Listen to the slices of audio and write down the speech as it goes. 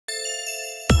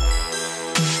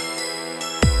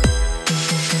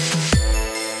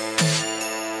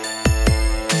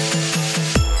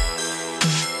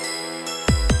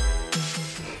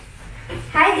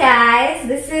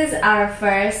This is our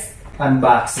first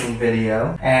unboxing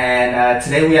video, and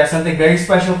today we have something very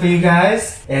special for you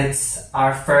guys. It's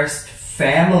our first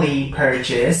family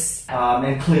purchase,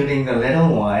 including the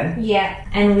little one. Yeah,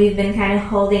 and we've been kind of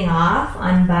holding off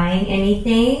on buying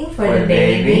anything for the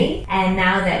baby. And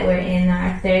now that we're in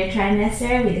our third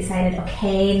trimester, we decided,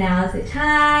 okay, now's the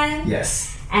time.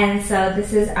 Yes. And so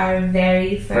this is our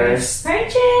very first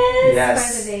purchase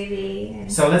for the baby.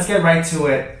 So let's get right to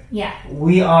it. Yeah.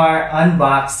 We are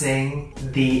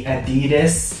unboxing the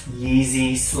Adidas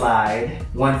Yeezy slide.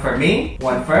 One for me,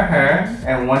 one for her,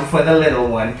 and one for the little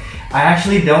one. I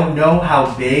actually don't know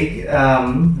how big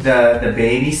the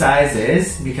baby size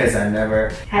is because I've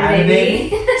never had a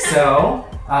baby. So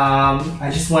I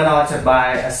just went out to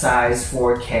buy a size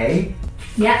 4K.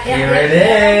 Yeah, Here it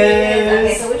is.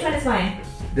 Okay, so which one is mine?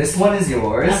 This one is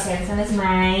yours. Okay, this one is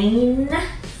mine.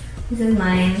 This is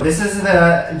mine. This is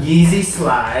the Yeezy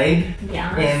slide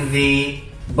in the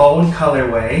bone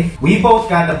colorway. We both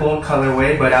got the bone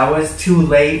colorway, but I was too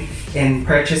late in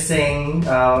purchasing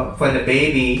for the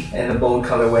baby in the bone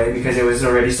colorway because it was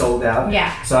already sold out.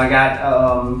 Yeah. So I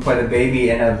got for the baby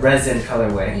in a resin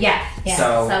colorway. Yeah.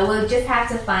 So we'll just have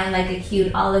to find like a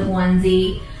cute olive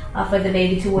onesie for the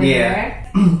baby to wear. Yeah.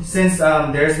 Since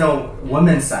there's no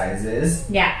women's sizes,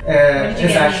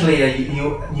 it's actually a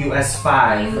US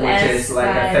 5, which is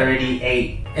like a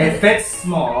 38. It fits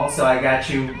small, so I got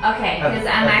you. Okay, because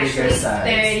I'm actually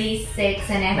 36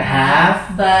 and a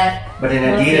half, but in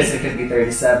Adidas it could be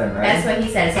 37, right? That's what he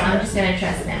said, so I'm just gonna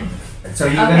trust him. So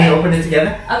you're gonna open it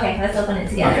together? Okay, let's open it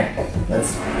together. Okay,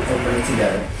 let's open it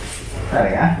together. There we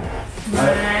go.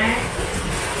 Alright.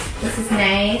 This is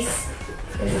nice.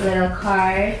 There's a little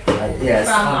card yes,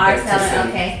 from our seller.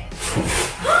 Okay.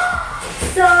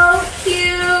 So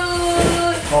cute!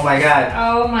 Oh my god.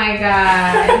 Oh my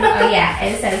god. Oh yeah,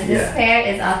 it says this pair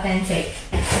is authentic.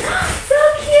 So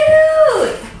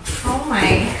cute! Oh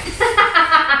my.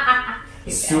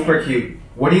 Super cute.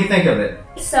 What do you think of it?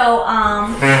 So,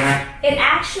 it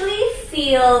actually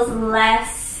feels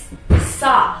less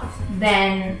soft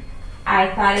than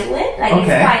I thought it would. Like it's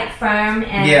quite firm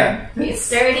and it's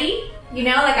sturdy. You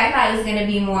know, like I thought it was gonna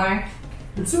be more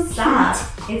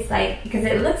soft. It's like, because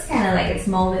it looks kind of like it's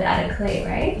molded out of clay,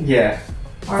 right? Yeah.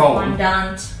 Or foam.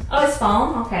 fondant. Oh, it's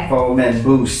foam? Okay. Foam and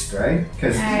boost, right?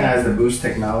 Because it has the boost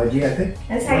technology, I think.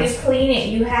 That's how you clean it.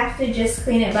 You have to just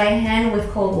clean it by hand with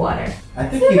cold water. I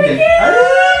think you can.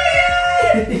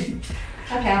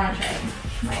 Okay, I want to try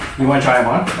it. You want to try them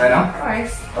on right now? Of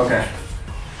course. Okay.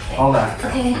 Hold on.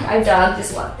 Okay, our dog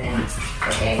just walked in.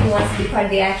 Okay, he wants to be part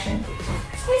of the action.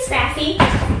 Hey, Scrappy.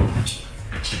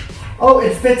 Oh,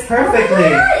 it fits perfectly. Oh my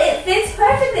God, it fits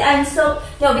perfectly. I'm so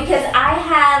because I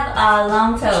have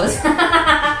long toes,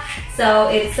 so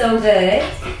it's so good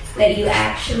that you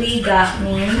actually got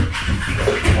me.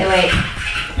 Hey, wait.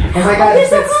 Oh my God, they're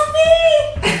so comfy.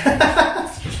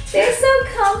 They're so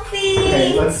comfy.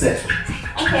 Okay, let's sit.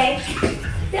 Okay,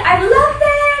 I love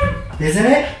them. Isn't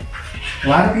it? A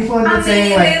lot of people have been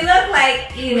saying like they look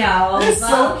like, you know, they're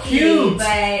so cute,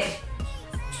 but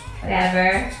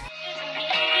whatever.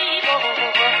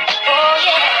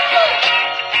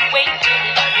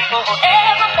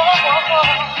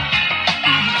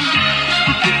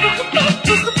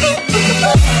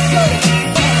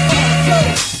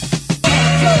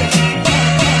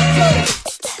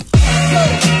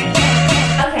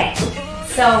 Okay,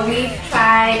 so we've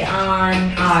tried on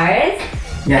ours.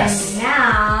 Yes. And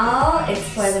now it's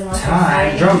for the most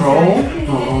time. Drum roll.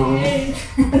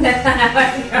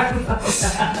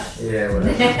 Yeah, whatever.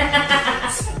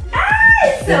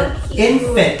 It's so cute.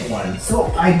 Infant one. So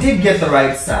I did get the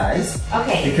right size.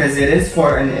 Okay. Because it is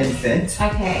for an infant.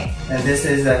 Okay. And this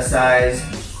is a size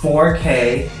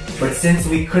 4K. But since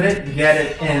we couldn't get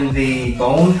it in the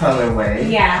bone colorway,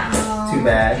 too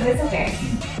bad. It's okay.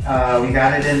 We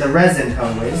got it in the resin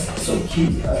colorways. So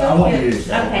cute. I want you to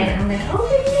open it. I'm gonna open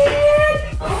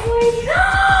it. Oh my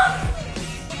god.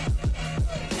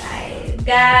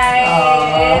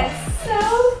 Guys, it's so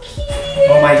cute.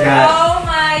 Oh my god. Oh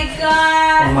my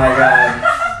god. Oh my god.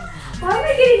 Why am I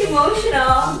getting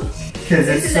emotional? Because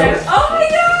it's so oh my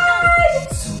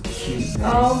god. So cute.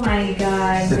 Man. Oh my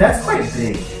god. But that's quite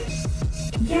big.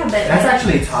 Yeah, but that's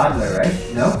actually a toddler, right?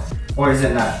 No? Or is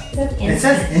it not? It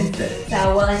says infant.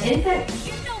 So, well, an infant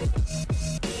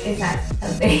is not a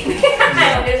baby.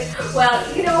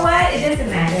 Well, you know what? It doesn't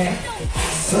matter.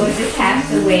 So we'll just have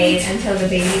to wait until the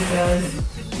baby grows.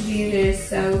 These are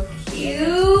so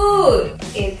cute.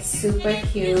 It's super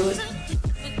cute.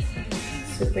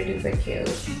 Super duper cute.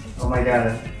 Oh my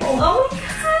god. Oh my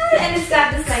god. And it's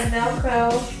got this like Velcro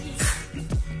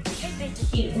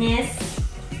cuteness.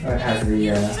 Or it has the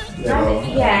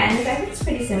little... Yeah, and the fabric's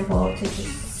pretty simple to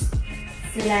just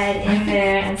slide in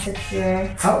there and secure.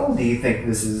 How old do you think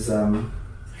this is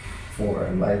for?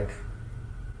 Like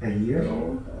a year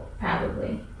old?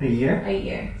 Probably. A year? A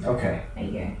year. Okay. A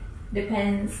year.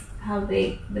 Depends how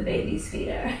big the baby's feet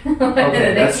are.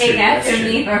 Okay, they take after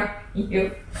me or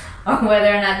you. Or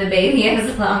whether or not the baby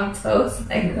has long toes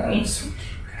like me.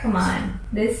 Come on.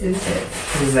 This is it.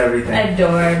 This is everything.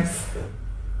 Adorbs.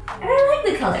 And I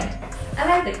like the color. I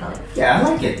like the color. Yeah, I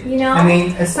like it. You know? I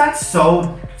mean, it's not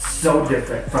so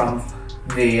different from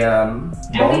the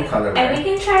bone color. And we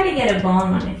can try to get a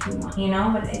bone one if you want, you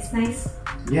know? But it's nice.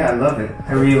 Yeah, I love it.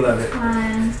 I really love it.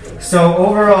 Fun. So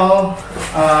overall,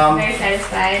 Very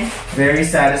satisfied. Very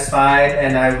satisfied,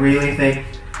 and I really think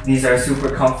these are super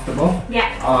comfortable.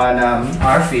 Yeah. On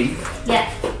our feet. Yeah.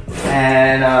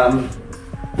 And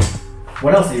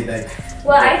what else do you think?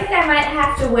 Well, I think I might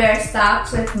have to wear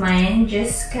socks with mine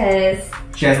just because...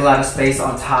 She has a lot of space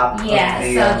on top. Yeah, of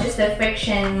the, so just the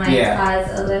friction might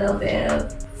cause a little bit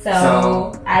of...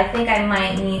 So I think I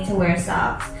might need to wear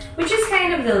socks, which is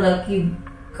kind of the look you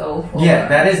go for. Yeah,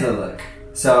 that is the look.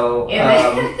 So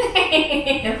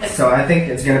so I think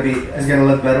it's gonna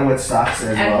look better with socks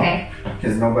as well.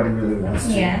 Because nobody really wants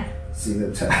to see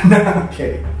the top.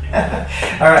 Okay.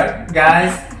 Alright,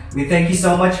 guys. We thank you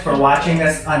so much for watching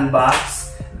us unbox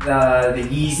the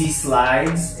Yeezy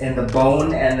slides in the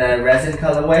bone and the resin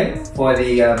colorway for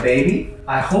the baby.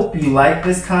 I hope you like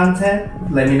this content.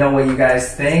 Let me know what you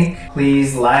guys think.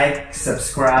 Please like,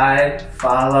 subscribe,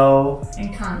 follow,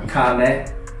 and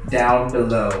comment down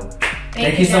below.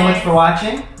 Thank you so much for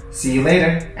watching. See you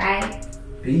later. Bye.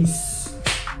 Peace.